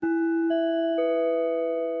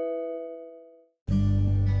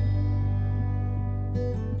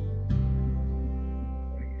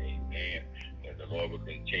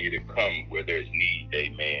continue to come where there's need,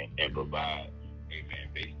 amen, and provide, amen,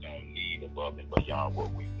 based on need above and beyond what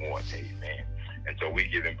we want, amen. And so we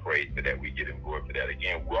give him praise for that. We give him glory for that.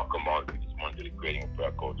 Again, welcome all to this morning to the Creating a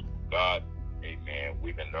Prayer Culture of God. Amen.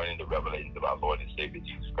 We've been learning the revelations of our Lord and Savior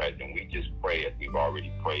Jesus Christ, and we just pray as we've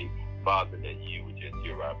already prayed, Father, that you would just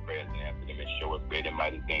hear our prayers and answer them and show us great and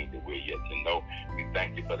mighty things that we're yet to know. We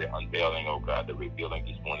thank you for the unveiling, oh God, the revealing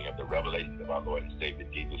this morning of the revelations of our Lord and Savior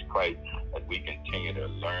Jesus Christ, as we continue to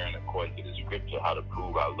learn according to the scripture how to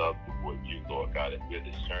prove our love towards you, Lord God, as we're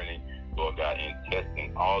discerning, Lord God, and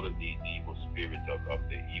testing all of these evil spirits of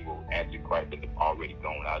the evil antichrist that have already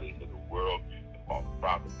gone out into the world, the false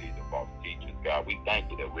prophecies, the false teachers, God. We thank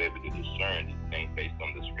you that we're able to discern these things based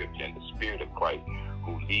on the scripture, and the Spirit of Christ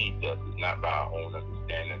who leads us is not by our own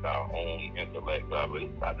understanding, by our own intellect, God, but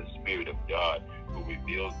it's by the Spirit of God who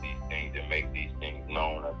reveals these things and makes these things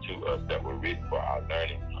known unto us that were written for our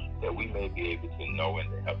learning, that we may be able to know and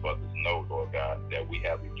to help others know, Lord God, that we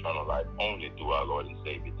have eternal life only through our Lord and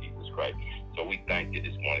Savior Jesus Christ. So we thank you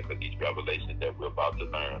this morning for these revelations that we're about to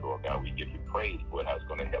learn, Lord God. We give you praise for how it's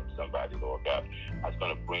going to help somebody, Lord God. How it's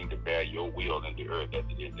going to bring to bear your will in the earth as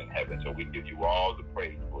it is in heaven. So we give you all the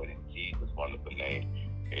praise for it in Jesus' wonderful name.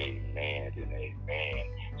 Amen and amen.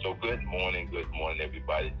 So good morning,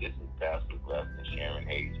 everybody. This is Pastor Glaston Sharon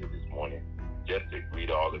Hayes here this morning, just to greet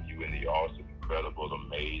all of you in the awesome, incredible,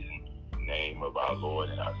 amazing name of our Lord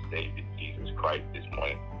and our Savior Jesus Christ this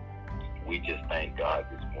morning. We just thank God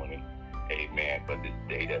this morning, amen, for this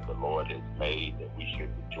day that the Lord has made, that we should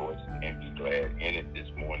rejoice and be glad in it this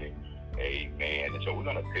morning, amen. And so we're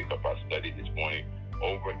going to pick up our study this morning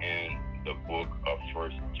over in the book of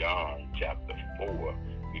 1 John chapter 4.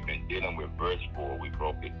 We've been dealing with verse 4. We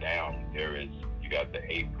broke it down. You got the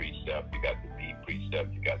A precept, you got the B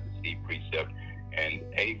precept, you got the C precept, and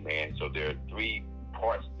amen. So there are three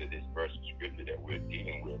parts to this verse of scripture that we're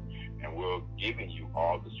dealing with, and we're giving you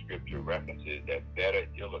all the scripture references that better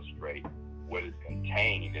illustrate what is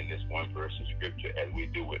contained in this one verse of scripture, as we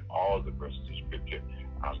do with all the verses of scripture.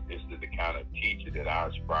 This is the kind of teacher that I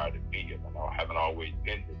aspire to be. I haven't always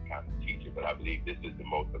been this kind of teacher, but I believe this is the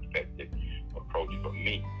most effective approach for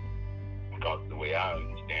me, because the way I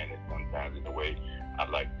understand it sometimes is the way I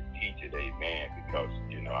like to teach it, amen, because,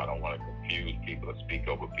 I don't want to confuse people or speak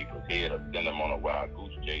over people's head or send them on a wild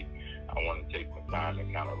goose chase. I want to take my time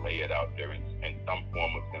and kind of lay it out there in some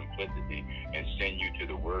form of simplicity and send you to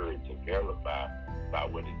the word to verify by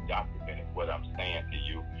what is documented, what I'm saying to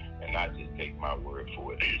you, and not just take my word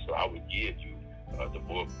for it. So I would give you the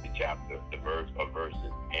book, the chapter, the verse or verses,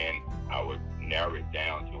 and I would narrow it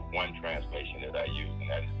down to one translation that I use, and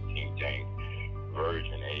that is the King James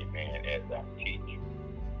Version, amen, as I teach.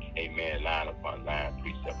 Amen, line upon line,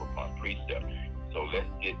 precept upon precept. So let's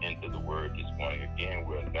get into the word this morning. Again,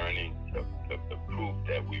 we're learning the proof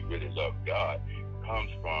that we really love God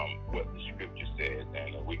comes from what the scripture says,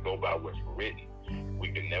 and we go by what's written.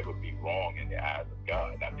 We can never be wrong in the eyes of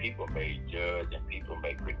God. Now, people may judge and people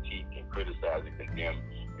may critique and criticize and condemn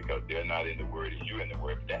because they're not in the word and you're in the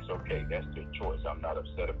word, but that's okay. That's their choice. I'm not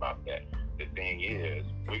upset about that. The thing is,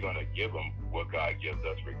 we're going to give them what God gives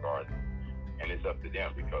us regardless. And it's up to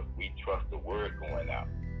them, because we trust the word going out,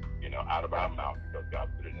 out of our mouth, because God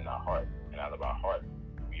put it in our heart. And out of our heart,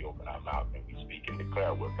 we open our mouth and we speak and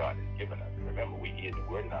declare what God has given us. Remember, we hear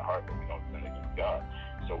the word in our heart, but we don't sin against God.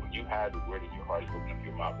 So when you have the word in your heart, you open up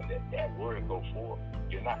your mouth and let that word go forth,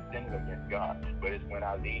 you're not sinning against God. But it's when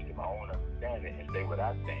I lean to my own understanding and say what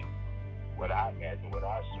I think, what I imagine, what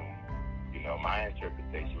I assume, my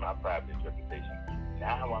interpretation, my private interpretation,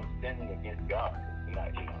 now I'm sinning against God. It's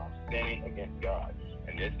not, I'm sinning against God.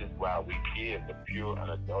 And this is why we give the pure,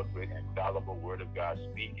 unadulterated, and infallible word of God,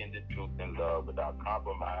 speaking the truth in love without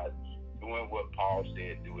compromise, doing what Paul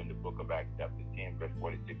said, do in the book of Acts chapter 10, verse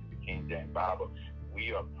 46 of the King James Bible.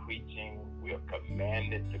 We are preaching, we are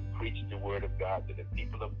commanded to preach the word of God to the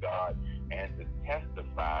people of God and to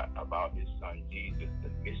testify about his son Jesus, the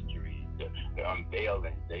mysteries, the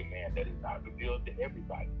unveiling, amen, that is not revealed to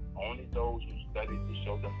everybody. Only those who study to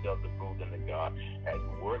show themselves approved unto God as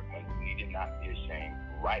workmen who needed not be ashamed,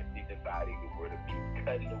 rightly dividing the word of truth,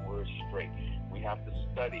 cutting the word straight. We have to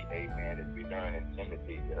study, amen, as we learn in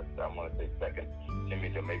Timothy. I want to say 2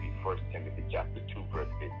 Timothy, or maybe 1 Timothy chapter 2,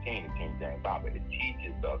 verse 15, the King James Bible. It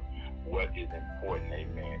teaches us what is important,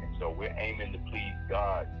 amen. And so we're aiming to please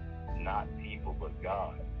God, not people, but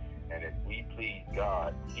God. And if we please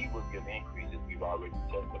God, he will give increase, as we've already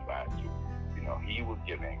testified to. He will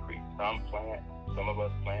give increase. Some plant, some of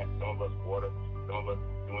us plant, some of us water, some of us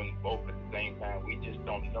doing both at the same time. We just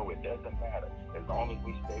don't know. It doesn't matter. As long as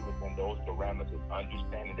we stay within those parameters,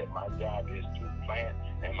 understanding that my job is to plant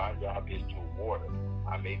and my job is to water.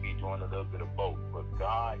 I may be doing a little bit of both, but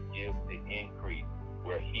God gives the increase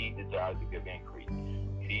where he desires to give increase.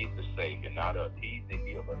 He's the Savior, not us. He's the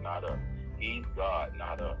healer, not us. He's God,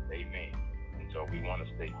 not us. Amen. And so we want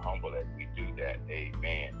to stay humble as we do that.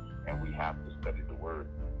 Amen. And we have to study the word.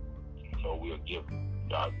 So we'll give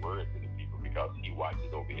God's word to the people because he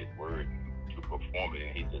watches over his word to perform it.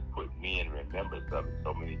 And he just put me in remembrance of it.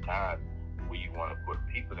 So many times we want to put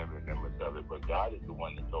people in remembrance of it, but God is the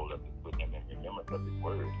one that told us to put him in remembrance of his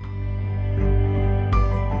word.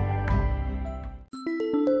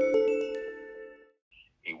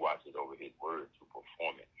 He watches over his word to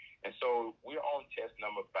perform it. And so we're on test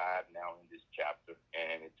number 5 now in this chapter,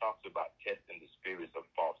 and it talks about testing the spirits of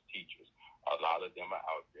false teachers. A lot of them are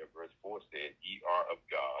out there. Verse 4 says, ye are of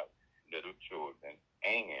God, little children,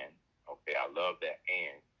 and, okay, I love that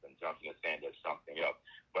and. Conjunction is saying there's something else.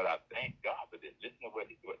 But I thank God for this. Listen to what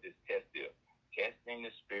this test is. Testing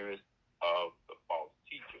the spirits of the false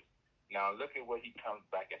teachers. Now look at what he comes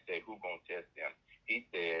back and say, who gonna test them? He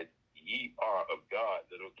said, ye are of God,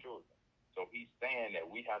 little children. So he's saying that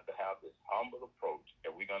we have to have this humble approach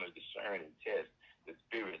that we're going to discern and test the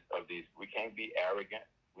spirits of these. We can't be arrogant.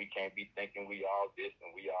 We can't be thinking we all this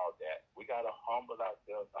and we all that. We got to humble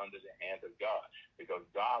ourselves under the hand of God, because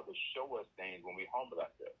God will show us things when we humble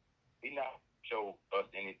ourselves. He not show us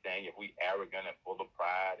anything if we arrogant and full of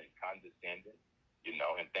pride and condescending,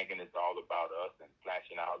 and thinking it's all about us and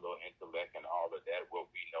flashing our little intellect and all of that. What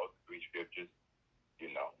we know, the 3 scriptures,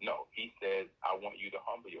 no. He says, I want you to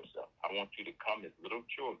humble yourself. I want you to come as little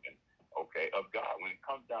children, okay, of God. When it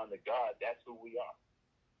comes down to God, that's who we are.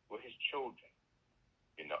 We're his children.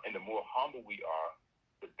 And the more humble we are,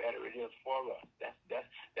 the better it is for us.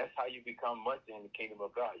 That's how you become much in the kingdom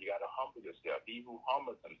of God. You got to humble yourself. He who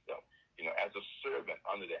humbles himself, as a servant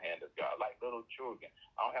under the hand of God, like little children.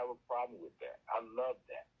 I don't have a problem with that. I love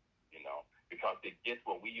that, because it gets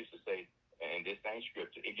what we used to say in this same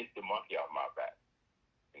scripture. It gets the monkey off my back,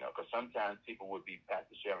 because sometimes people would be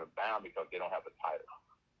Pastor Sharon bound because they don't have a title.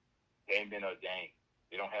 They ain't been ordained.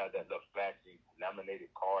 They don't have that little flashy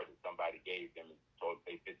laminated card that somebody gave them and told them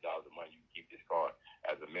pay $50 a month. You can keep this card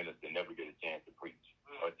as a minister, never get a chance to preach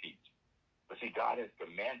or teach. But see, God has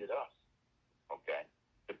commanded us, okay,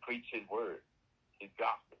 to preach his word, his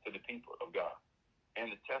gospel to the people of God,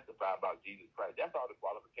 and to testify about Jesus Christ. That's all the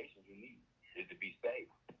qualifications you need, is to be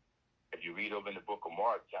saved. If you read over in the book of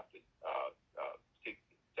Mark, chapter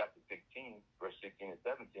 16, verse 16 and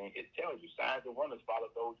 17, it tells you signs and wonders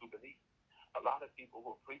follow those who believe. A lot of people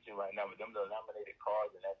who are preaching right now with them little laminated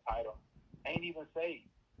cards and that title ain't even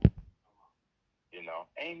saved.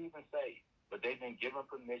 Ain't even saved. But they've been given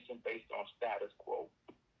permission based on status quo,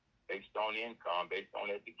 based on income, based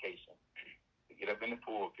on education, to get up in the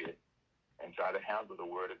pulpit and try to handle the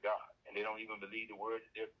word of God. And they don't even believe the word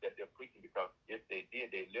that they're preaching, because if they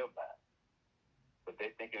did, they live by it. But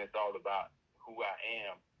they're thinking it's all about who I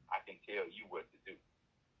am. I can tell you what to do.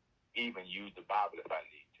 Even use the Bible if I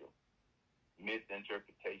need to.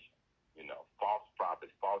 Misinterpretation, false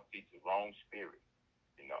prophets, false teachers, wrong spirit,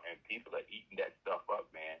 and people are eating that stuff up,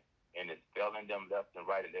 man, and it's failing them left and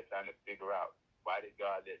right, and they're trying to figure out, why did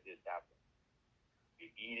God let this happen?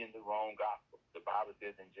 You're eating the wrong gospel. The Bible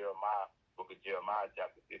says in book of Jeremiah,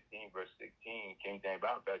 chapter 15, verse 16, King James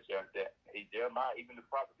Bible said, hey, Jeremiah, even the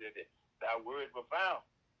prophet said that thy words were found,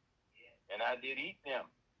 and I did eat them.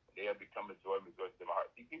 They have become a joy and rejoice in my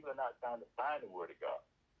heart. See, people are not trying to find the word of God.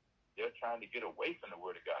 They're trying to get away from the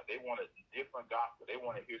word of God. They want a different gospel. They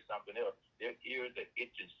want to hear something else. Their ears are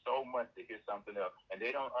itching so much to hear something else. And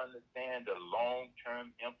they don't understand the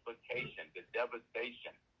long-term implication, the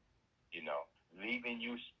devastation, leaving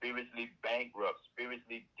you spiritually bankrupt,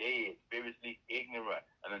 spiritually dead, spiritually ignorant.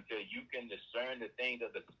 And until you can discern the things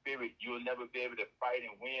of the spirit, you'll never be able to fight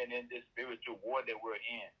and win in this spiritual war that we're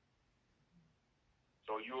in.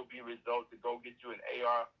 So you'll be resolved to go get you an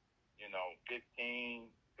AR, 15,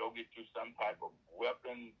 go get you some type of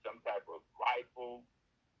weapon, some type of rifle,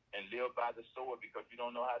 and live by the sword, because you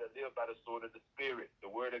don't know how to live by the sword of the Spirit, the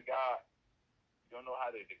word of God. You don't know how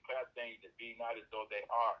to declare things that be not as though they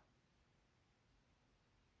are.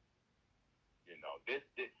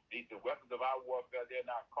 The weapons of our warfare, they're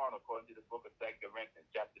not carnal, according to the book of 2 Corinthians,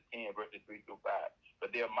 chapter 10, verses 3 through 5.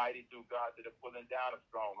 But they're mighty through God to the pulling down of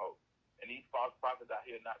strongholds. And these false prophets out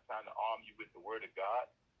here not trying to arm you with the word of God.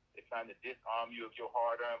 They're trying to disarm you of your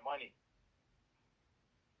hard-earned money.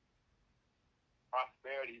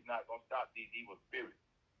 Prosperity is not going to stop these evil spirits.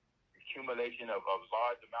 Accumulation of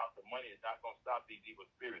large amounts of money is not going to stop these evil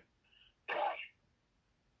spirits.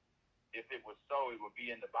 if it was so, it would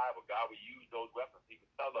be in the Bible. God would use those weapons. He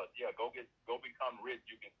would tell us, yeah, go become rich.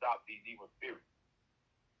 You can stop these evil spirits.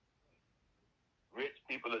 Rich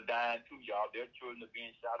people are dying too, y'all. Their children are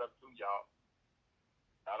being shot up too, y'all.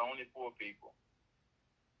 Not only poor people.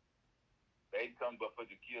 They come but for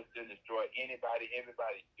to kill, steal, and destroy anybody,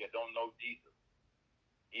 everybody that don't know Jesus.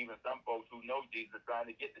 Even some folks who know Jesus are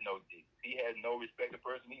trying to get to know Jesus. He has no respect of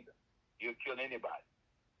person either. He'll kill anybody.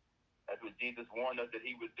 That's what Jesus warned us that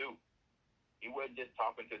he would do. He wasn't just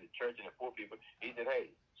talking to the church and the poor people. He said,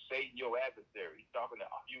 hey, Satan, your adversary. He's talking to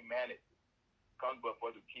humanity. Comes but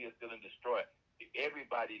for to kill, steal, and destroy.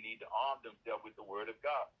 Everybody needs to arm themselves with the word of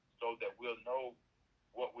God so that we'll know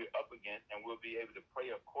what we're up against and we'll be able to pray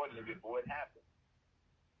accordingly before it happens.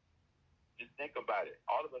 Just think about it.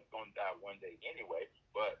 All of us going to die one day anyway,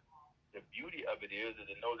 but the beauty of it is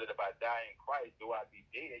to know that if I die in Christ, though I be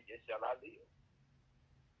dead, yet shall I live.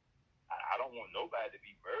 I don't want nobody to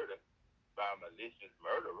be murdered by a malicious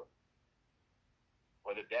murderer.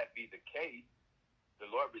 But if that be the case, the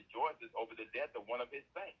Lord rejoices over the death of one of his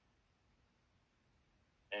saints.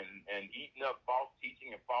 And eating up false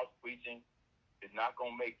teaching and false preaching is not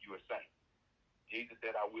going to make you a saint. Jesus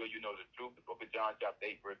said, I will, you know the truth. The book of John, chapter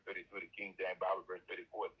 8, verse 32, the King James Bible, verse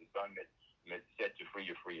 34, the Son that set you free,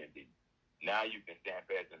 you're free indeed. Now you can stand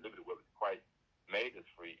fast and liberty wherewith Christ made us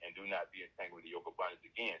free, and do not be entangled with the yoke of bondage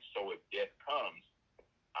again. So if death comes,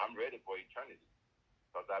 I'm ready for eternity,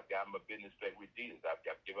 because I've got my business straight with Jesus. I've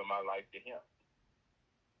given my life to him.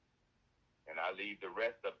 And I leave the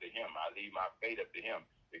rest up to him. I leave my fate up to him,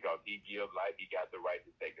 because he gives life, he got the right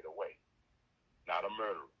to take it away. Not a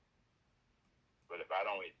murderer. But if I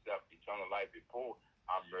don't accept eternal life before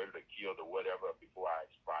I'm murdered or killed or whatever, before I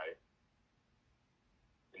expire,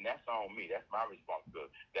 then that's on me. That's my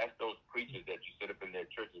responsibility. That's those preachers that you sit up in their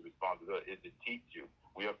church's responsibility, is to teach you.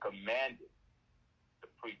 We are commanded to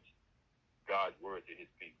preach God's word to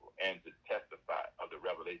his people and to testify of the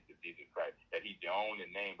revelation of Jesus Christ, that he's the only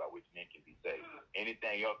name by which men can be saved.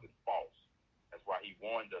 Anything else is false. That's why he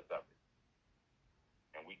warned us of it.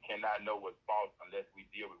 And we cannot know what's false unless we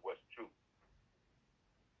deal with what's true.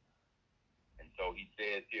 And so he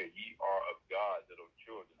says here, ye are of God, little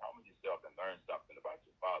children. Humble yourself and learn something about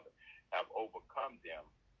your Father. Have overcome them,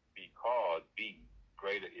 because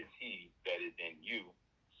greater is he that is in you,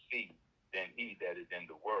 than he that is in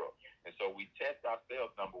the world. And so we test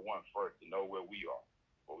ourselves, number one, first, to know where we are.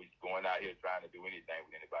 Before we going out here trying to do anything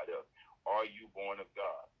with anybody else. Are you born of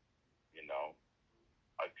God? You know,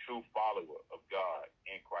 a true follower of God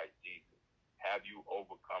in Christ Jesus. Have you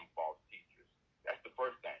overcome false teachers? That's the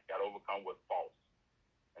first thing. Got to overcome what's false.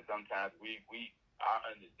 And sometimes our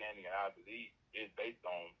understanding and our belief is based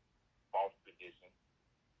on false traditions,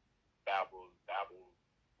 babbles,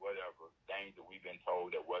 whatever, things that we've been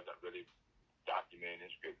told that wasn't really documented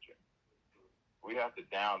in Scripture. We have to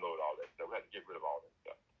download all that stuff. We have to get rid of all that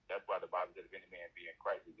stuff. That's why the Bible says, if any man be in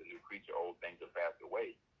Christ, he's a new creature. Old things are passed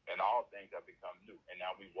away, and all things have become new. And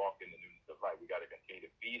now we walk in the newness of life. We got to continue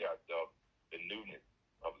to feed ourselves the newness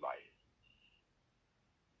of life.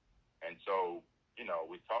 And so, you know,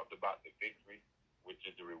 we talked about the victory, which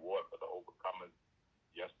is the reward for the overcomers.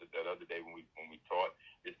 Yesterday, the other day when we taught.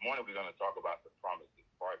 This morning we're going to talk about the promises,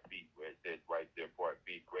 part B, where it says right there, part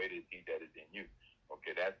B, greater is he that is in you.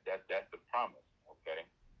 Okay, that's the promise. Okay,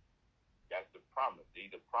 that's the promise.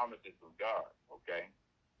 These are promises of God. Okay,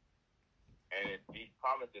 and these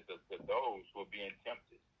promises are to those who are being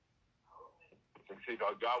tempted. So see,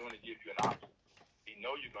 God want to give you an option. He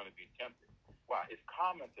knows you're going to be tempted. Why? It's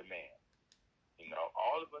common to man. You know,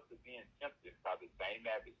 all of us are being tempted by the same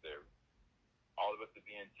adversary. All of us are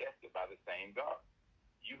being tested by the same God.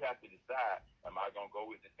 You have to decide, am I going to go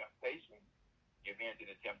with the temptation, give in to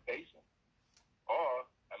the temptation, or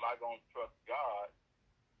am I going to trust God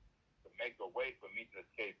to make a way for me to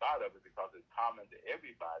escape out of it, because it's common to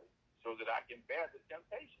everybody, so that I can bear the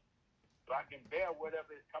temptation, so I can bear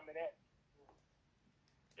whatever is coming at me.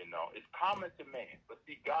 You know, it's common to man, but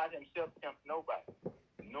see, God himself tempts nobody,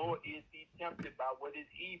 nor is he tempted by what is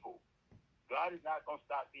evil. God is not going to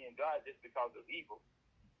stop being God just because of evil.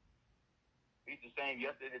 He's the same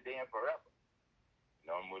yesterday, today, and forever.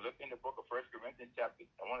 You know, and we're looking at the book of 1 Corinthians chapter,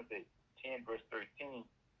 I want to say 10, verse 13.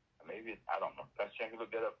 Or maybe I don't know. Pastor Shank,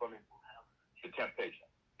 look that up for me. The temptation.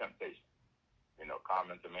 You know,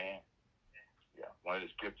 common to man. Yeah, one of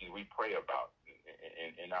the scriptures we pray about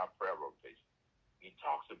in our prayer rotation. He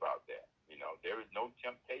talks about that. You know, there is no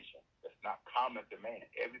temptation that's not common to man.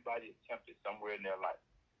 Everybody is tempted somewhere in their life.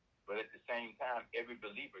 But at the same time, every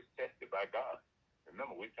believer is tested by God.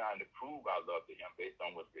 Remember, we're trying to prove our love to him based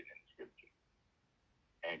on what's written in the Scripture.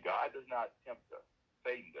 And God does not tempt us.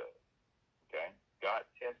 Satan does. Okay? God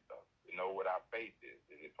tests us.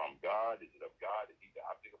 Is it of God? Is he the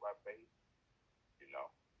object of our faith? You know.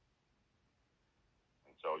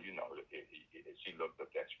 And so, you know, if she looked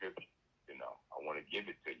up that scripture, you know, I want to give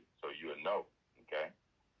it to you so you'll know, okay?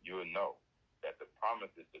 You'll know that the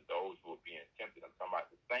promises to those who are being tempted, I'm talking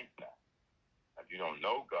about the saints now. If you don't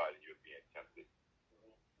know God and you're being tempted,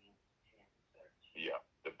 yeah,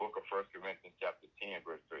 the book of 1 Corinthians chapter 10,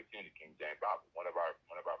 verse 13, the King James Bible, one of our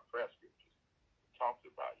prayer scriptures, talks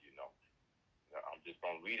about, you know, I'm just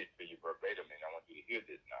going to read it to you verbatim, and I want you to hear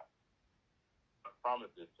this now. The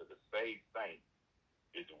promises to the saved saints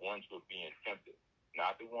is the ones who are being tempted,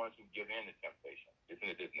 not the ones who give in to temptation.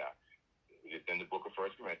 Listen to this now. It's in the book of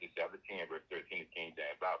 1 Corinthians chapter 10, verse 13, the King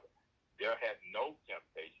James Bible. There has no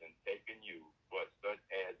temptation taken you, but such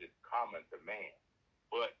as is common to man.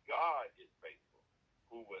 But God is faithful,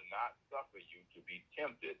 who will not suffer you to be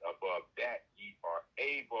tempted above that ye are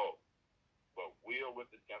able, but will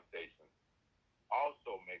with the temptation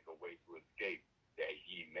also make a way to escape, that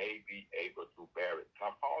ye may be able to bear it.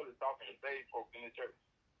 Now, Paul is talking to saved folks in the church.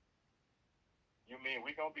 You mean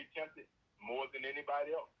we're going to be tempted more than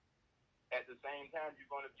anybody else? At the same time,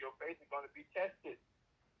 your faith is going to be tested.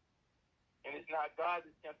 And it's not God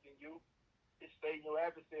that's tempting you. It's Satan, your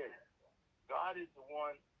adversary. God is the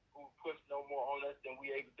one who puts no more on us than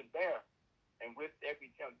we're able to bear. And with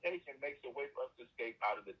every temptation, makes a way for us to escape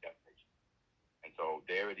out of the temptation. And so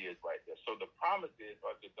there it is right there. So the promises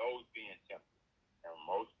are to those being tempted. And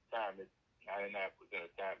most of the time, 99% of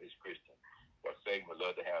the time, it's Christian. But Satan would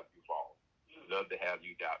love to have you fall. He'd love to have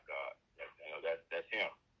you doubt God. That's him.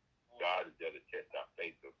 God is there to test our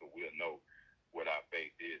faith so we'll know what our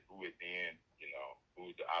faith is, who it's in, you know,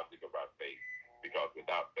 who's the object of our faith. Because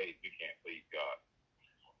without faith, we can't please God.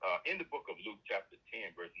 In the book of Luke, chapter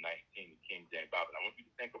 10, verse 19, the King James Bible, I want you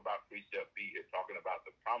to think about precept B here, talking about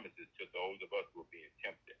the promises to those of us who are being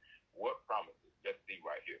tempted. What promises? Let's see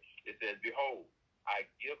right here. It says, behold, I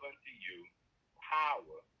give unto you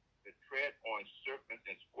power to tread on serpents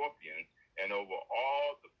and scorpions and over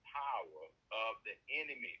all the power of the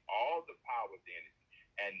enemy, all the power of the enemy,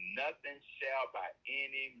 and nothing shall by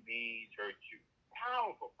any means hurt you.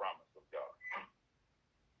 Powerful promise of God.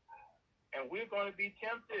 And we're going to be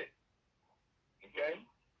tempted, okay,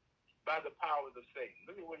 by the powers of Satan.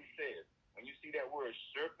 Look at what he says. When you see that word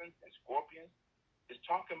serpents and scorpions, it's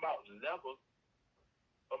talking about levels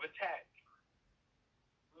of attack.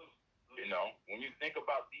 You know, when you think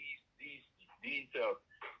about these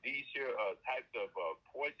types of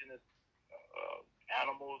poisonous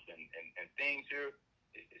animals and things here,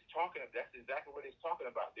 it's talking. That's exactly what it's talking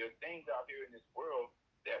about. There are things out here in this world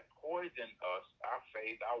that poison us, our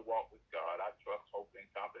faith, our walk with God, our trust, hope, and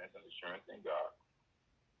confidence and assurance in God.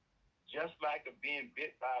 Just like being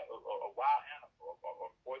bit by a wild animal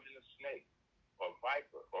or poisonous snake or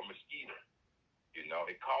viper or mosquito. You know,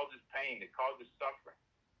 it causes pain, it causes suffering.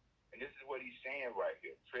 And this is what he's saying right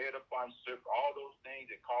here. Tread upon all those things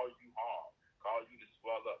that cause you harm, cause you to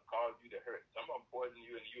swell up, cause you to hurt. Some of them poison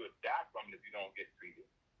you and you will die from it if you don't get treated.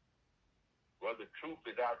 Well, the truth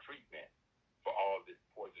is our treatment for all this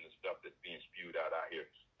poisonous stuff that's being spewed out here,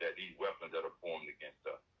 that these weapons that are formed against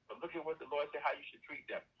us. But look at what the Lord said, how you should treat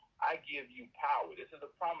them. I give you power. This is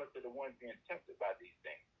a promise to the ones being tempted by these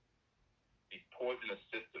things. These poisonous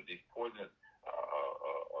systems, these poisonous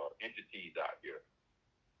entities out here.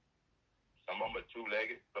 Some of them are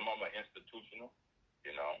two-legged. Some of them are institutional,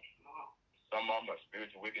 you know. Some of them are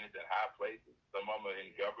spiritual wickedness in high places. Some of them are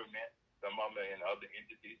in government. Some of them are in other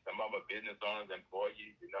entities. Some of them are business owners,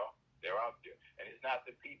 employees, you know. They're out there. And it's not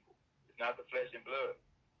the people. It's not the flesh and blood.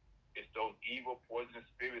 It's those evil, poisonous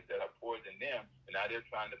spirits that are poisoning them, and now they're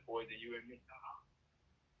trying to poison you and me.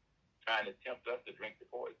 Trying to tempt us to drink the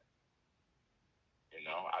poison. You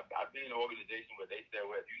know, I've been in an organization where they said,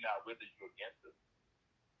 well, if you're not with us, you're against us.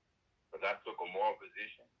 Because I took a moral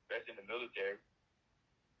position, especially in the military.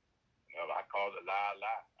 You know, I called a lie a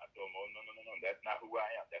lie. I told them, oh, no, that's not who I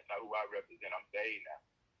am. That's not who I represent. I'm saved now.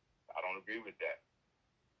 I don't agree with that.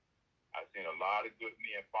 I've seen a lot of good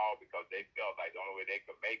men fall because they felt like the only way they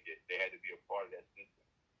could make it, they had to be a part of that system.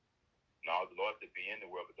 No, the Lord said, be in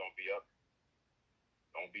the world, but don't be of it.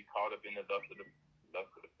 Don't be caught up in the lust of the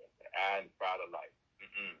eye and pride of life.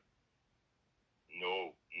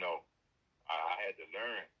 No. I had to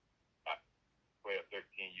learn 12, 13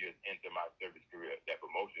 years into my service career that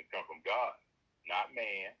promotions come from God, not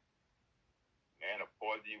man. Man, of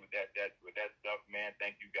course, you with that stuff, man,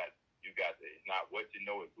 think you got it's not what you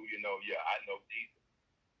know, it's who you know. Yeah, I know Jesus.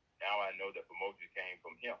 Now I know that promotion came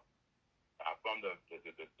from him. Not from the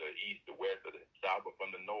east, the west, or the south, but from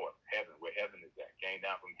the north, heaven, where heaven is at. Came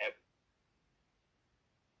down from heaven.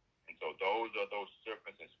 And So those are those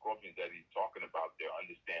serpents and scorpions that he's talking about there.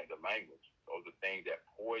 Understand the language. Those are things that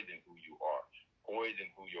poison who you are, poison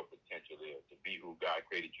who your potential is, to be who God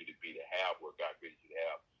created you to be, to have what God created you to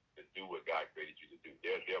have, to do what God created you to do.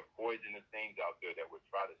 There are poisonous things out there that will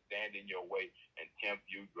try to stand in your way and tempt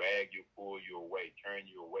you, drag you, pull you away, turn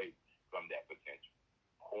you away from that potential.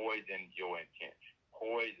 Poison your intent.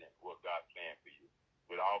 Poison what God planned for you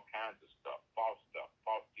with all kinds of stuff, false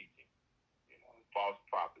teaching, false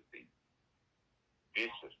prophecy,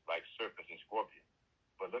 vicious like serpents and scorpions.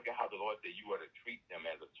 But look at how the Lord said you are to treat them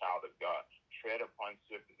as a child of God. Tread upon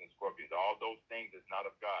serpents and scorpions. All those things is not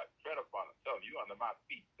of God. Tread upon them. Tell them, you under my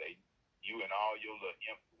feet, Satan. You and all your little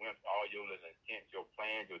wimps, all your little intents, your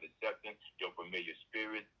plans, your deception, your familiar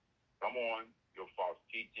spirits. Come on, your false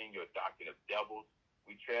teaching, your doctrine of devils.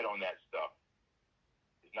 We tread on that stuff.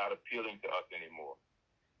 It's not appealing to us anymore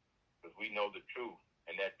because we know the truth,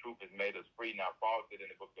 and that truth has made us free. Now, Paul said in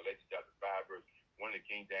the book of Galatians chapter 5, verse 1 of the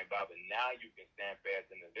King James Bible, now you can stand fast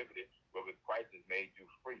in the liberty wherewith Christ has made you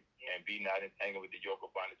free, and be not entangled with the yoke of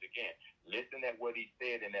bondage again. Listen at what he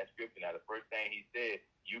said in that scripture. Now, the first thing he said,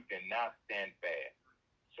 you cannot stand fast.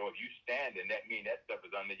 So if you stand, then that means that stuff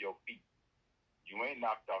is under your feet. You ain't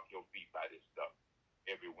knocked off your feet by this stuff.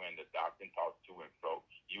 Every wind the doctrine tossed to and fro.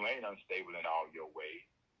 You ain't unstable in all your ways.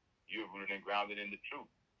 You're rooted and grounded in the truth.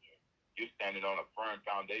 You're standing on a firm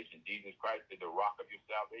foundation. Jesus Christ is the rock of your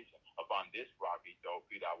salvation. Upon this rock, he told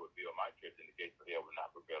Peter, I will build my church, and the gates of hell will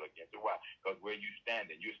not prevail against it. Why? Because where you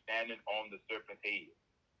standing, you're standing on the serpent's head.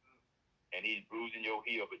 And he's bruising your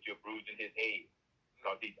heel, but you're bruising his head.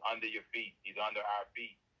 Because he's under your feet. He's under our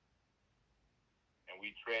feet. And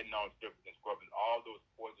we treading on serpents and scorpions, all those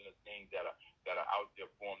poisonous things that are out there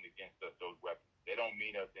formed against us, those weapons. They don't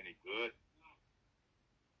mean us any good.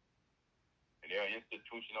 And there are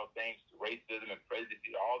institutional things, racism and prejudice.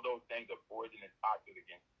 All those things are poison and toxic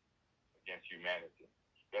against humanity,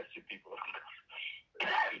 especially people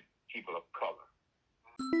of color.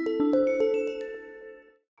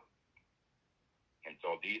 And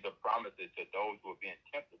so these are promises to those who are being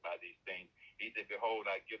tempted by these things. He said, behold,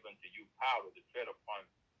 I give unto you power to tread upon,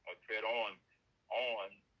 or tread on,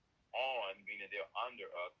 meaning they're under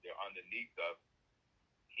us, they're underneath us,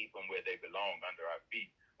 keep them where they belong, under our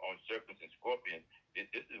feet, on serpents and scorpions. This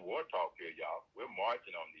is war talk here, y'all. We're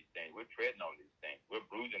marching on these things. We're treading on these things. We're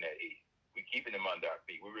bruising that head. We're keeping him under our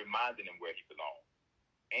feet. We're reminding him where he belongs.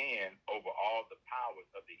 And over all the powers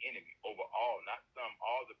of the enemy, over all, not some,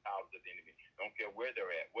 all the powers of the enemy. Don't care where they're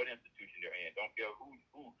at, what institution they're in. Don't care who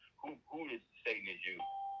is Satan is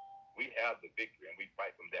using. We have the victory, and we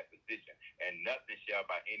fight from that position. And nothing shall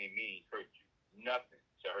by any means hurt you. Nothing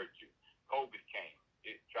shall hurt you. COVID came.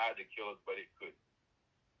 It tried to kill us, but it couldn't.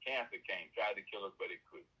 Cancer came, tried to kill us, but it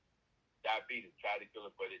couldn't. Diabetes tried to kill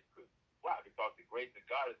us, but it couldn't. Why? Because the grace of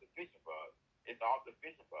God is sufficient for us. It's all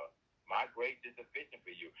sufficient for us. My grace is sufficient for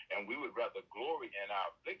you. And we would rather glory in our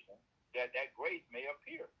affliction that grace may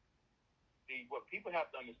appear. See, what people have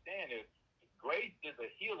to understand is grace is a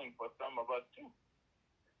healing for some of us too.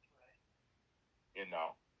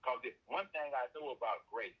 Because one thing I know about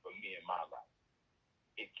grace for me in my life,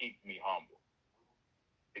 it keeps me humble.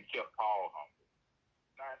 It kept Paul humble.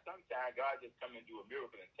 Now, sometimes God just come and do a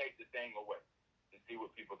miracle and take the thing away to see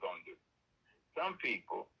what people are going to do. Some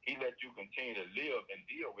people, he lets you continue to live and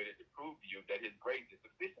deal with it to prove to you that his grace is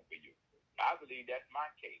sufficient for you. I believe that's my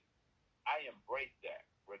case. I embrace that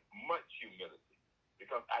with much humility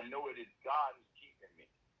because I know it is God who's keeping me,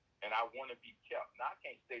 and I want to be kept. Now, I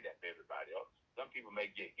can't say that for everybody else. Some people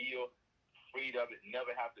may get healed, freed of it,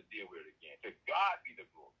 never have to deal with it again. To God be the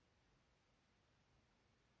glory.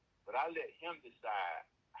 But I let him decide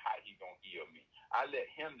how he going to heal me. I let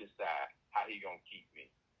him decide how he going to keep me.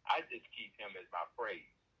 I just keep him as my praise.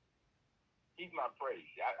 He's my praise.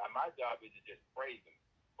 My job is to just praise him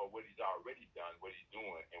for what he's already done, what he's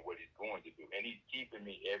doing, and what he's going to do. And he's keeping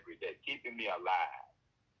me every day, keeping me alive,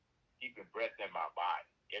 keeping breath in my body,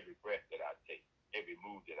 every breath that I take, every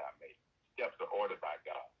move that I make. Steps are ordered by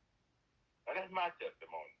God. And that's my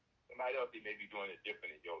testimony. Somebody else, he may be doing it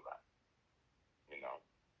different in your life.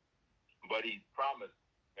 But he's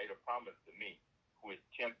made a promise to me, who is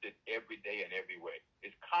tempted every day and every way.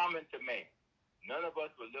 It's common to man. None of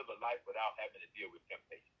us will live a life without having to deal with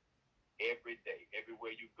temptation. Every day,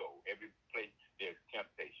 everywhere you go, every place, there's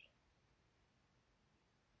temptation.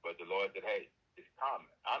 But the Lord said, hey, it's common.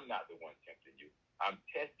 I'm not the one tempting you. I'm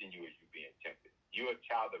testing you as you're being tempted. You're a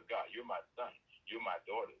child of God. You're my son. You're my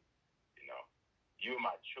daughter. You're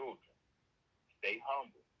my children. Stay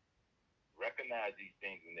humble. Recognize these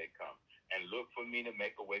things when they come. And look for me to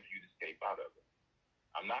make a way for you to escape out of it.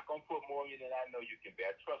 I'm not going to put more on you than I know you can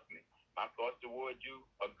bear. Trust me. My thoughts toward you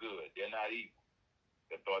are good. They're not evil.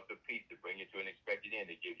 The thoughts of peace to bring you to an expected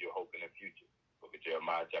end, to give you hope in the future. Look at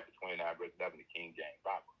Jeremiah chapter 29, verse 11, the King James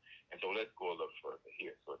Bible. And so let's go a little further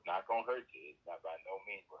here. So it's not going to hurt you. It's not by no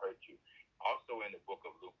means will hurt you. Also in the book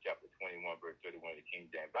of Luke chapter 21, verse 31, the King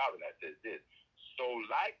James Bible, that says this: so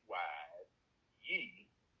likewise ye,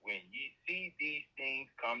 when ye see these things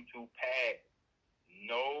come to pass,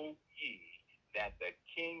 know ye that the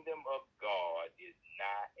kingdom of God is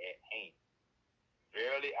nigh at hand.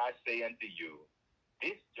 Verily I say unto you,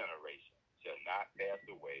 this generation shall not pass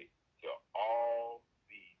away till all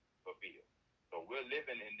be fulfilled. So we're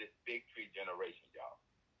living in this big tree generation, y'all.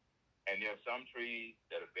 And there are some trees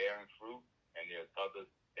that are bearing fruit, and there's others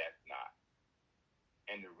that's not.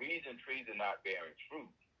 And the reason trees are not bearing fruit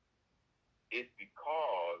is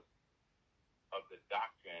because of the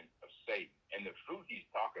doctrine of Satan. And the fruit he's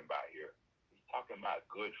talking about here, he's talking about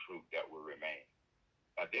good fruit that will remain.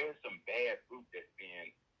 Now, there's some bad fruit that's being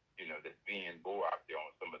bore out there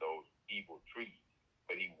on some of those evil trees.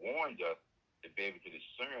 But he warned us to be able to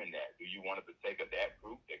discern that. Do you want to partake of that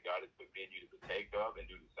fruit that God has forbidden you to partake of, and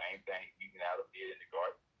do the same thing even Adam did in the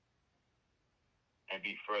garden, and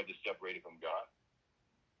be further separated from God?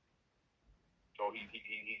 So he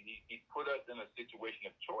put us in a situation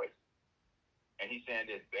of choice. And he's saying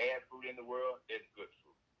there's bad fruit in the world, there's good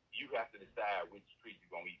fruit. You have to decide which tree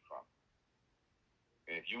you're going to eat from.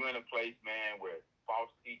 And if you're in a place, man, where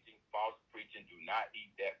false teaching, false preaching, do not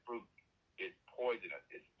eat that fruit. It's poisonous.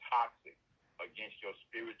 It's toxic against your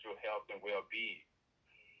spiritual health and well-being.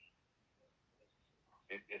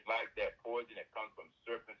 It's like that poison that comes from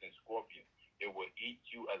serpents and scorpions. It will eat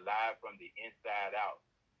you alive from the inside out.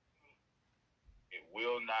 It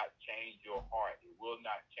will not change your heart. It will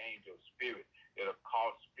not change your spirit. It'll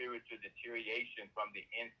cause spiritual deterioration from the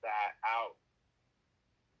inside out.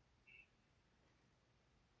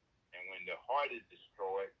 And when the heart is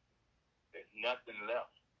destroyed, there's nothing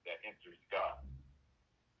left that enters God.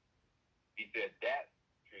 He said that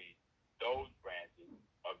tree, those branches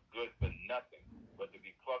are good for nothing but to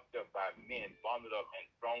be plucked up by men, bundled up and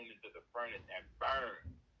thrown into the furnace and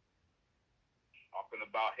burned. Talking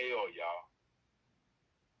about hell, y'all.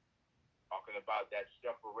 Talking about that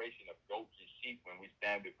separation of goats and sheep when we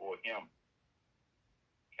stand before him.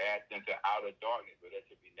 Cast into outer darkness, where there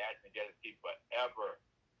should be gnashing together teeth forever.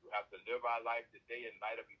 We have to live our life today in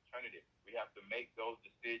light of eternity. We have to make those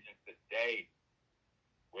decisions today,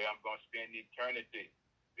 where I'm going to spend eternity,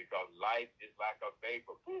 because life is like a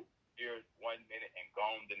vapor. Poof, here's 1 minute and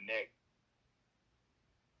gone the next.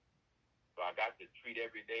 So I got to treat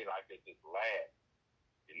every day like it's his last,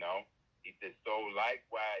 you know. He said, so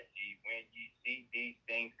likewise, ye, when ye see these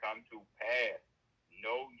things come to pass,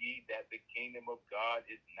 know ye that the kingdom of God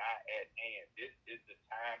is nigh at hand. This is the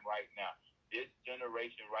time right now. This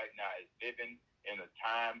generation right now is living in a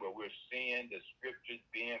time where we're seeing the scriptures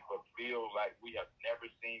being fulfilled like we have never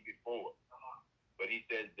seen before. But he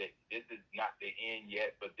says that this is not the end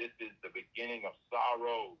yet, but this is the beginning of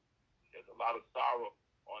sorrow. There's a lot of sorrow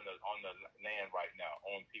on the land right now,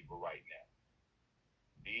 on people right now.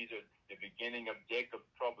 These are the beginning of Jacob's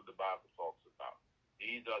trouble the Bible talks about.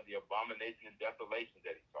 These are the abomination and desolations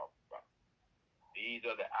that he talks about. These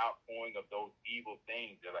are the outpouring of those evil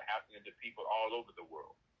things that are happening to people all over the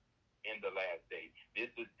world in the last days.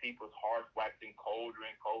 This is people's hearts waxing colder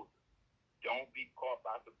and colder. Don't be caught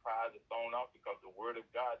by surprise or thrown off, because the word of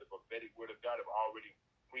God, the prophetic word of God, have already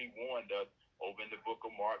pre-warned us over in the book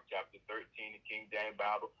of Mark, chapter 13, the King James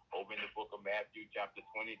Bible, over in the book of Matthew, chapter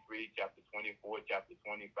 23, chapter 24, chapter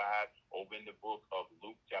 25, over in the book of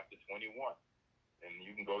Luke, chapter 21. And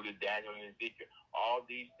you can go to Daniel and Ezekiel. All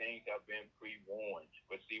these things have been pre-warned.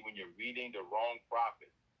 But see, when you're reading the wrong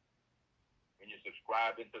prophets, when you're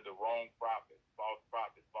subscribing to the wrong prophets, false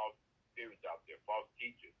spirits out there, false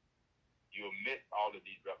teachers, you'll miss all of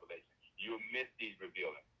these revelations. You'll miss these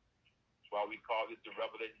revealings. That's why we call this the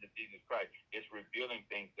revelation of Jesus Christ. It's revealing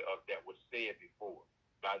things to us that were said before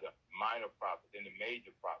by the minor prophets and the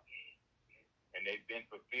major prophets. And they've been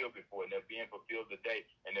fulfilled before, and they're being fulfilled today,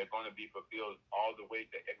 and they're going to be fulfilled all the way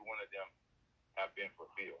to every one of them have been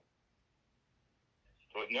fulfilled.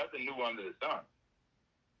 So it's nothing new under the sun.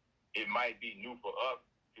 It might be new for us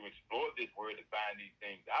to explore this word and find these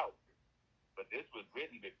things out, but this was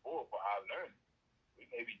written before for our learning. We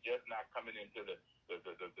may be just not coming into the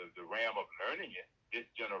realm of learning it, this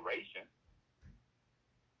generation.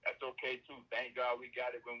 That's okay too. Thank God we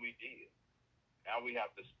got it when we did. Now we have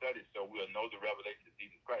to study so we'll know the revelation of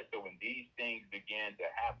Jesus Christ. So when these things begin to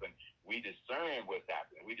happen, we discern what's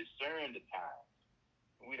happening. We discern the times.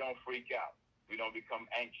 We don't freak out. We don't become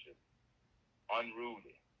anxious,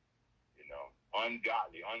 unruly,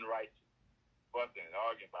 ungodly, unrighteous. fussing and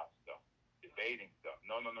arguing about stuff, debating stuff.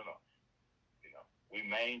 No. We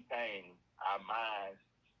maintain our minds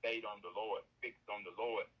stayed on the Lord, fixed on the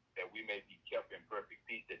Lord, that we may be kept in perfect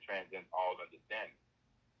peace that transcends all understanding,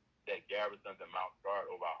 that garrisons and mounts guard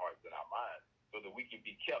over our hearts and our minds, so that we can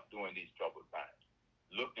be kept during these troubled times.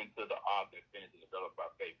 Look into the author and finish and develop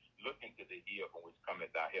our faith. Look into the hill from which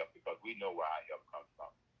cometh our help, because we know where our help comes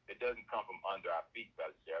from. It doesn't come from under our feet,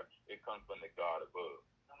 Brother Sheriff. It comes from the God above.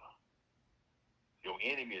 Your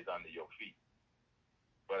enemy is under your feet,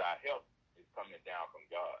 but our help is coming down from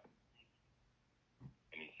God.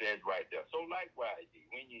 And he says right there, so likewise,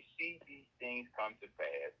 when you see these things come to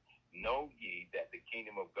pass, know ye that the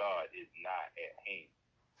kingdom of God is not at hand.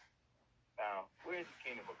 Now, where's the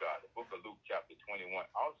kingdom of God? The book of Luke, chapter 21,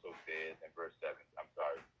 also says in verse 17,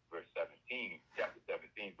 chapter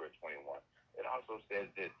 17, verse 21. It also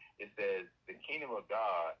says this. It says, the kingdom of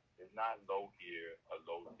God is not low here or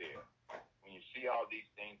low there. When you see all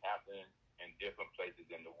these things happening in different places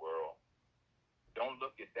in the world, don't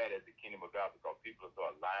look at that as the kingdom of God, because people will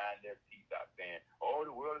start lying their teeth out saying, oh,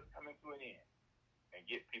 the world is coming to an end, and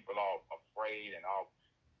get people all afraid and all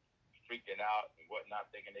freaking out and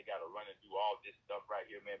whatnot, thinking they got to run and do all this stuff right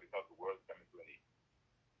here, man, because the world is coming to an end.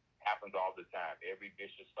 Happens all the time. Every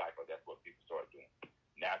vicious cycle, that's what people start doing.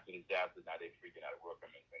 Natural disasters, now they're freaking out. The world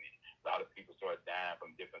coming to an end. A lot of people start dying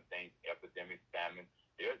from different things, epidemics, famine.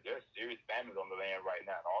 There are serious famines on the land right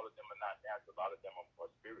now, and all of them are not natural. A lot of them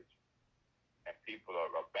are spiritual. And people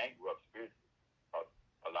are bankrupt spiritually.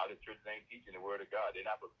 A lot of churches ain't teaching the word of God. They're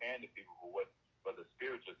not preparing the people for the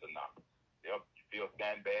spiritual tsunami. They'll feel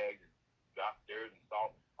sandbags and drop dirt and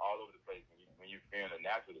salt all over the place when you're fearing a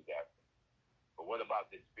natural disaster. But what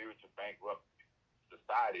about this spiritual bankrupt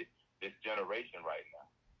society, this generation right now?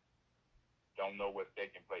 Don't know what's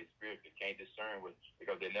taking place spiritually. Can't discern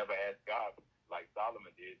because they never asked God like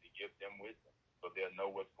Solomon did to give them wisdom, so they'll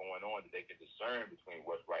know what's going on, that they can discern between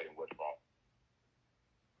what's right and what's wrong.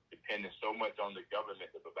 Depending so much on the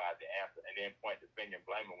government to provide the answer, and then point the finger and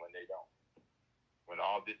blame them when they don't. When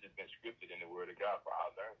all this has been scripted in the Word of God for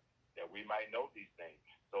our learning, that we might know these things,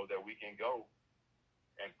 so that we can go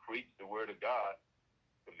and preach the Word of God,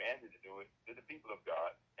 commanded to do it, to the people of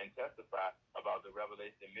God, and testify about the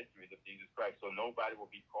revelation and mysteries of Jesus Christ, so nobody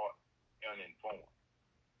will be caught uninformed.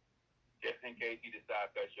 Just in case he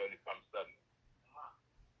decides that surely come suddenly.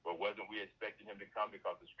 But wasn't we expecting him to come,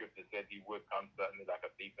 because the scripture said he would come suddenly like a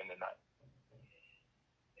thief in the night?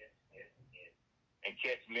 And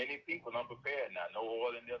catch many people unprepared now, no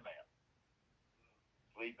oil in their lamp,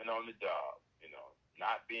 sleeping on the job,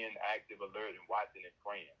 not being active, alert, and watching and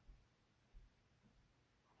praying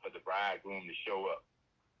for the bridegroom to show up.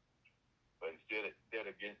 But instead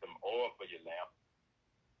of getting some oil for your lamp,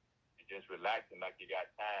 you're just relaxing like you got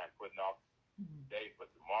time, putting off the day for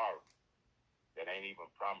tomorrow that ain't even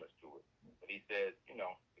promised to it. But he says,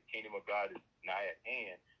 the kingdom of God is nigh at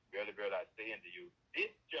hand. Verily, verily, I say unto you, this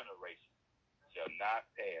generation shall not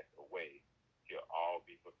pass away till all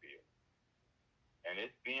be fulfilled. And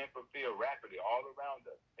it's being fulfilled rapidly all around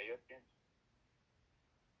us. Pay attention.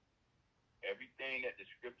 Everything that the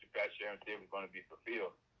scripture, Pastor Sharon, said was going to be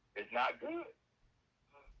fulfilled is not good.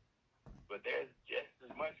 But there's just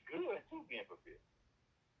as much good too being fulfilled.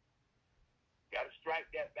 Got to strike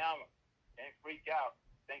that balance. Can't freak out.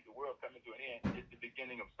 Think the world coming to an end. It's the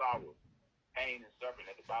beginning of sorrow, pain, and suffering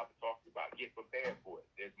that the Bible talks about. Get prepared for it.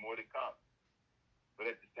 There's more to come. But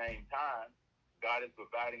at the same time, God is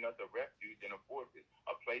providing us a refuge and a fortress,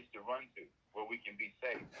 a place to run to where we can be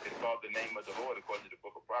safe. It's called the name of the Lord, according to the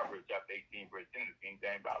book of Proverbs, chapter 18, verse 10, the King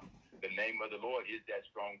James Bible. The name of the Lord is that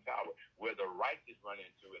strong tower where the righteous run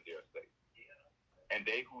into and they're safe. And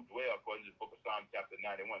they who dwell, according to the book of Psalm chapter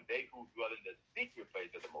 91, they who dwell in the secret place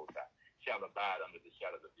of the Most High shall abide under the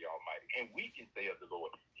shadows of the Almighty. And we can say of the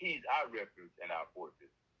Lord, he's our refuge and our fortress.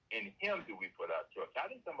 In him do we put our trust.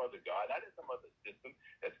 Not in some other God, not in some other system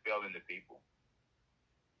that's failing the people.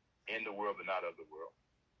 In the world, but not of the world.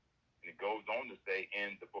 And it goes on to say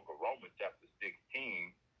in the book of Romans, chapter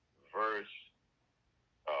 16, verse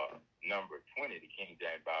number 20, the King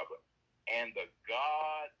James Bible, and the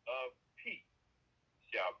God of peace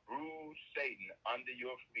shall bruise Satan under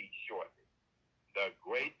your feet shortly. The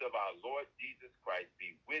grace of our Lord Jesus Christ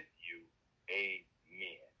be with you.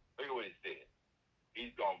 Amen. Look at what it says.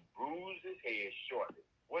 He's going to bruise his head shortly.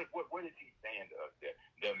 What is he saying to us there?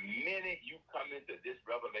 The minute you come into this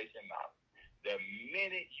revelation knowledge, the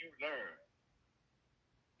minute you learn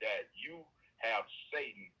that you have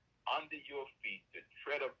Satan under your feet to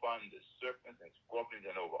tread upon the serpents and scorpions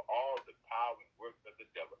and over all the power and works of the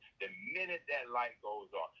devil, the minute that light goes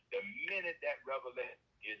on, the minute that revelation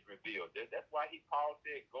is revealed, that's why Paul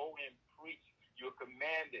said, go and preach You're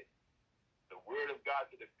commanded. The word of God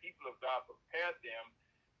to the people of God, prepare them,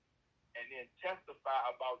 and then testify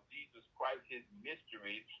about Jesus Christ, his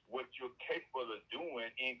mysteries, what you're capable of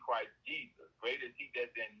doing in Christ Jesus. Greater is he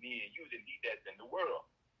that's in me and you than he that's in the world.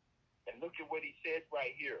 And look at what he says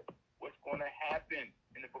right here. What's going to happen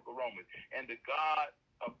in the book of Romans? And the God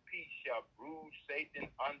of peace shall bruise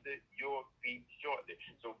Satan under your feet shortly.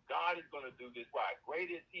 So God is going to do this. Why?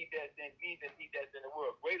 Greater is he that's in me than he that's in the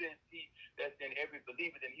world. Greater is he that's in every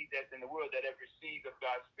believer than he that's in the world that have received of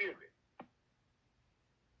God's Spirit.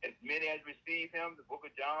 As many as receive him, the book of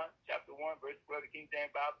John, chapter 1, verse 12, the King James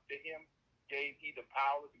Bible, to him gave he the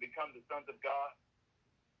power to become the sons of God.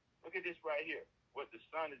 Look at this right here, what the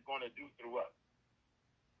Son is going to do through us.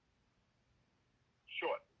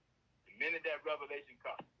 Short. The minute that revelation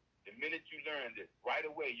comes, the minute you learn this, right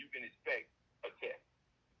away you can expect a test.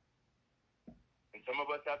 And some of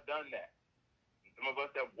us have done that. And some of us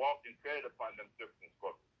have walked and treaded upon them serpents and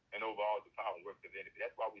scorpions and over all the power and works of the enemy.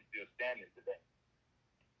 That's why we're still standing today.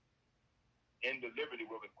 In the liberty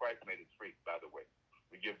wherewith Christ made us free, by the way.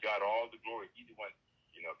 We give God all the glory. He's the one,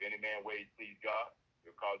 if any man ways please God,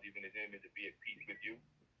 he'll cause even his enemies to be at peace with you.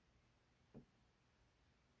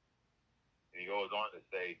 And he goes on to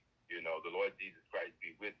say, the Lord Jesus Christ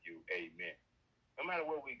be with you. Amen. No matter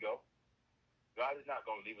where we go, God is not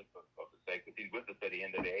going to leave us for forsake us. He's with us at the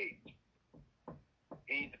end of the age.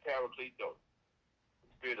 He's the Paracletos, the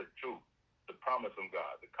Spirit of truth, the promise from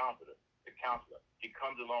God, the Comforter, the Counselor. He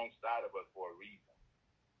comes alongside of us for a reason.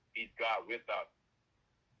 He's God with us.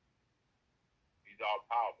 He's all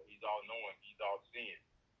powerful. He's all knowing. He's all seeing.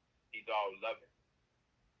 He's all loving.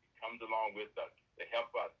 He comes along with us to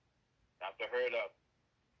help us, not to hurt us.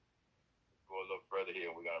 Let's go a little further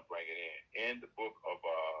here, and we're going to bring it in. In the book of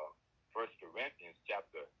 1 Corinthians,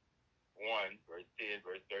 chapter 1, verse 10,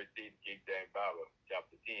 verse 13, King James Bible,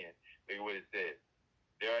 chapter 10, look at what it says.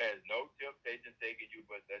 There has no temptation taken you,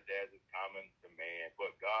 but such as is common to man.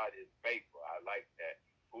 But God is faithful. I like that.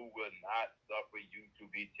 Who will not suffer you to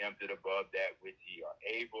be tempted above that which ye are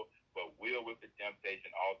able, but will with the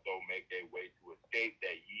temptation also make a way to escape,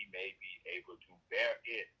 that ye may be able to bear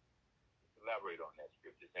it. Let's elaborate on that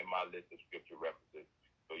scripture. It's in my list of scripture references.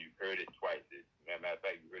 So you've heard it twice. Matter of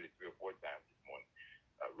fact, you heard it 3 or 4 times this morning.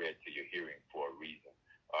 Read to your hearing for a reason.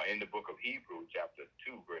 In the book of Hebrews, chapter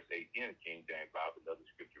 2, verse 18 of King James Bible, another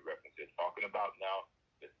scripture reference is talking about now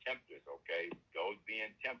the tempters, okay? Those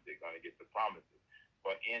being tempted, going to get the promises.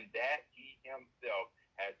 But in that he himself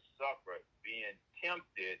has suffered, being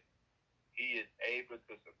tempted, he is able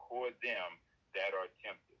to succor them that are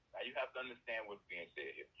tempted. Now you have to understand what's being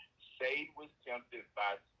said here. Jesus was tempted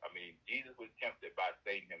by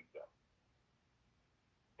Satan himself.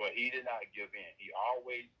 But he did not give in. He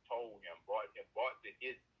always told him, brought to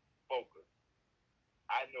his focus.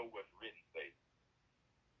 I know what's written, Satan.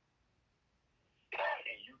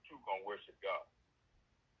 And you too gonna worship God.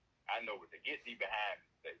 I know what to get thee behind me,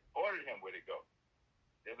 Satan. Ordered him where to go.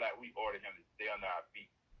 Just like we ordered him to stay on our feet.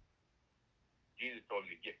 Jesus told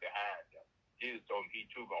him to get behind him. Jesus told him he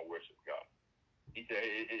too gonna worship God. He said,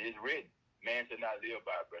 it's written, man shall not live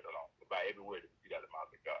by bread alone, but by every word that proceeds out of the mouth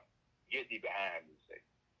of God. Get thee behind me, Satan.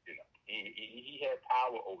 He had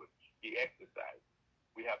power over it. He exercised.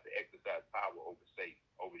 We have to exercise power over Satan,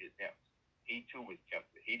 over his tempts. He too was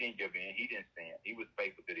tempted. He didn't give in. He didn't stand. He was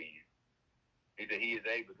faithful to the end. He said he is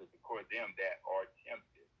able to succor them that are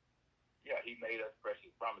tempted. Yeah, he made us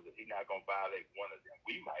precious promises. He's not going to violate one of them.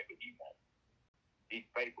 We might, but he won't. He's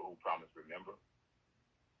faithful who promised, remember?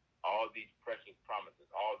 All these precious promises,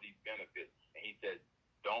 all these benefits. And he says,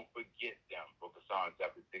 don't forget them. Book of Psalms,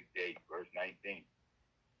 chapter 68, verse 19.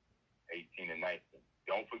 18 and 19.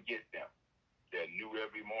 Don't forget them. They're new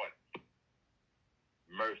every morning.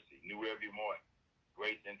 Mercy, new every morning.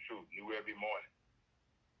 Grace and truth, new every morning.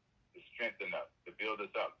 To strengthen us, to build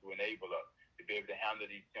us up, to enable us, to be able to handle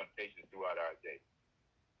these temptations throughout our day.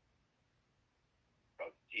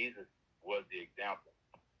 Because Jesus was the example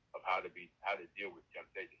of how to deal with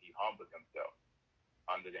temptation. He humbled himself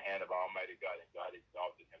under the hand of Almighty God, and God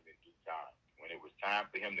exalted him in due time. When it was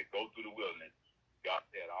time for him to go through the wilderness, God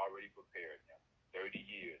had already prepared him 30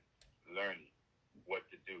 years learning what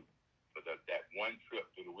to do for that one trip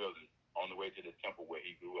through the wilderness on the way to the temple where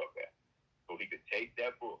he grew up at. So he could take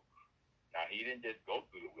that book. Now, he didn't just go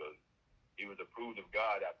through the wilderness. He was approved of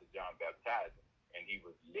God after John baptized him, and he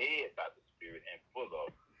was led by the Spirit and full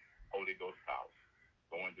of Holy Ghost power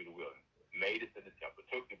going through the wilderness. Made it to the temple,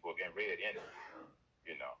 took the book and read in it.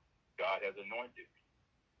 God has anointed me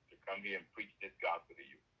to come here and preach this gospel to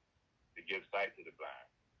you, to give sight to the blind,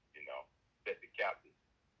 set the captives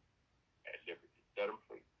at liberty, set them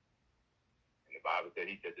free. And the Bible said,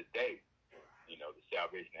 he said, today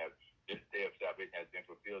This day of salvation has been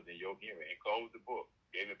fulfilled in your hearing. And closed the book,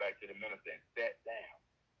 gave it back to the minister, and sat down.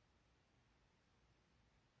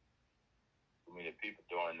 I mean, the people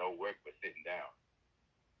doing no work but sitting down.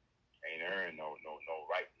 Ain't earned no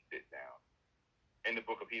right to sit down. In the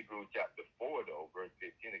book of Hebrews chapter 4, though, verse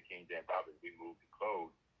 15, the King James Bible, as we move to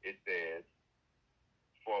close, it says,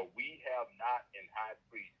 "For we have not an high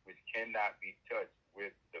priest which cannot be touched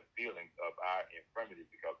with the feelings of our infirmities,"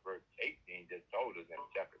 because verse 18 just told us in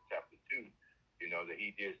chapter 2, that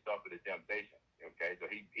he did suffer the temptation. Okay, so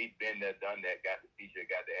he'd been there, done that, got the t-shirt,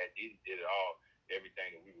 got the hat. Jesus did it all,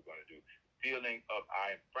 everything that we were going to do. Feeling of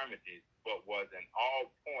our infirmities, but was in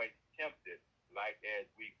all points tempted, like as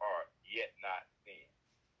we are, yet not sin.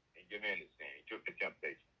 And give in to sin. He took the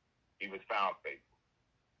temptation. He was found faithful.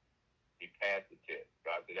 He passed the test.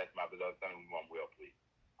 God said, "That's my beloved son whom I'm well pleased."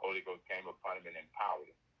 Holy Ghost came upon him and empowered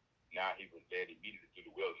him. Now he was led immediately to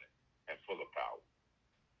the wilderness and full of power.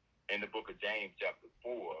 In the book of James, chapter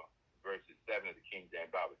 4, verses 7 of the King James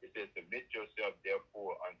Bible, it says, "Submit yourself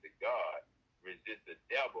therefore unto God, resist the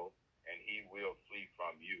devil, and he will flee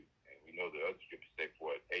from you." And we know the other scriptures say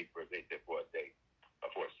for verse 8 said for a day,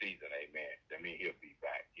 or for a season, amen. That means he'll be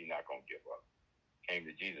back. He's not going to give up. Came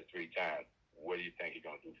to Jesus 3 times. What do you think he's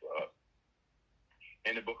going to do for us?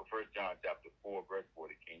 In the book of 1 John chapter 4, verse 4,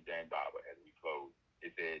 the King James Bible, as we close,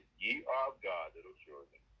 it says, "Ye are of God, little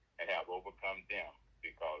children, and have overcome them,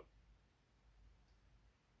 because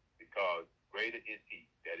greater is he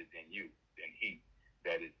that is in you than he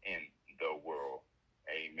that is in the world."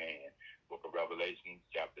 Amen. Book of Revelation,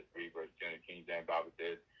 chapter 3, verse 10, the King James Bible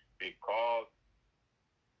says, "Because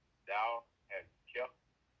thou hast kept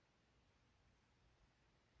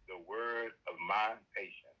the word of my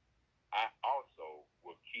patience, I also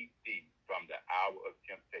will keep thee from the hour of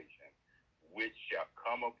temptation, which shall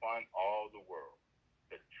come upon all the world,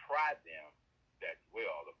 to try them that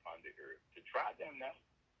dwell upon the earth." To try them now.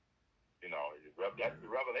 That's the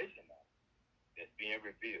revelation now. That's being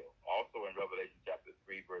revealed. Also in Revelation chapter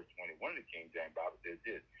 3, verse 21, the King James Bible says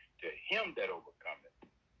this, "To him that overcometh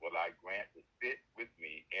will I grant to sit with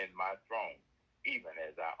me in my throne, even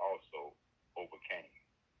as I also overcame,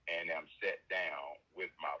 and am set down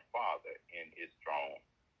with my Father in his throne."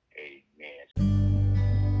 Amen.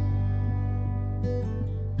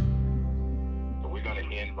 So we're going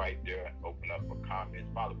to end right there and open up for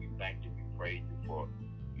comments. Father, we thank you. We praise you for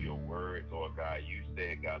your word, Lord God. You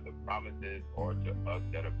said, God, the promises are to us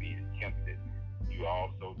that are being tempted. You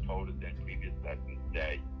also told us in previous lessons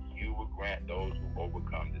that you will grant those who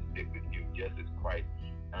overcome to sit with you, just as Christ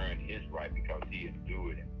earned his right because he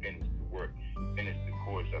endured and finished the work, finished the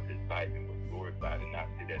course of his life, and was glorified and not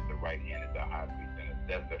sit at the right hand as the high priest and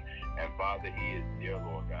intercessor. And Father, he is there,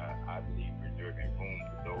 Lord God, I believe, reserving room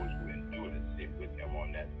for those who endure to sit with him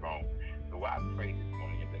on that throne. So I pray this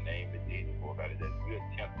morning in the name of Jesus, Lord God, that we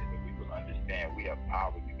are tempted, that we will understand we have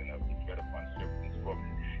power given us to tread upon serpents and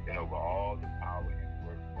scorpions, and over all the power and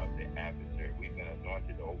works of the adversary. We've been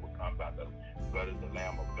anointed to overcome by the blood of the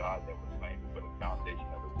Lamb of God that was slain before the foundation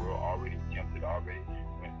of the world, already tempted, already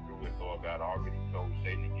went through it, Lord God, already told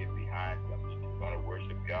Satan to get behind him. He's going to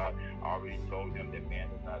worship God. Already told him that man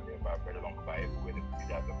does not live by bread alone, but by every word that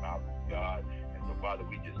proceeds out of the mouth of God. And so, Father,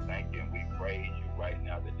 we just thank you and we praise you right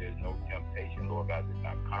now that there's no temptation, Lord God, that's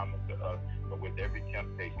not common to us. But with every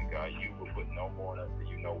temptation, God, you will put no more on us than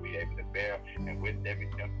you know we're able to bear. And with every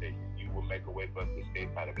temptation, you will make a way for us to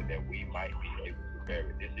escape out of it, that we might be able to bear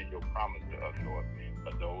it. This is your promise to us, Lord,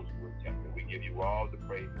 for those who are tempted. We give you all the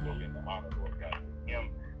praise, glory, and the honor, Lord God. Him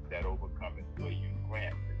that overcometh will you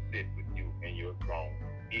grant to sit with you in your throne,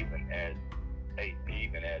 even as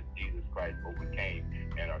Jesus Christ overcame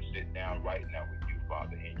and are sit down right now with you,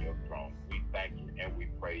 Father, in your throne. We thank you and we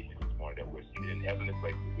praise you this morning that we're seated in heavenly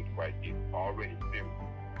places with Christ Jesus, already spiritual.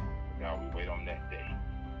 God, we wait on that day,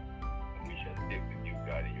 and we shall sit with you,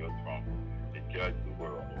 God, in your throne to judge the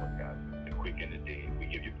world, Lord God, to quicken the dead. We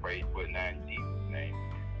give you praise for it now in Jesus' name.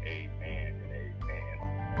 Amen.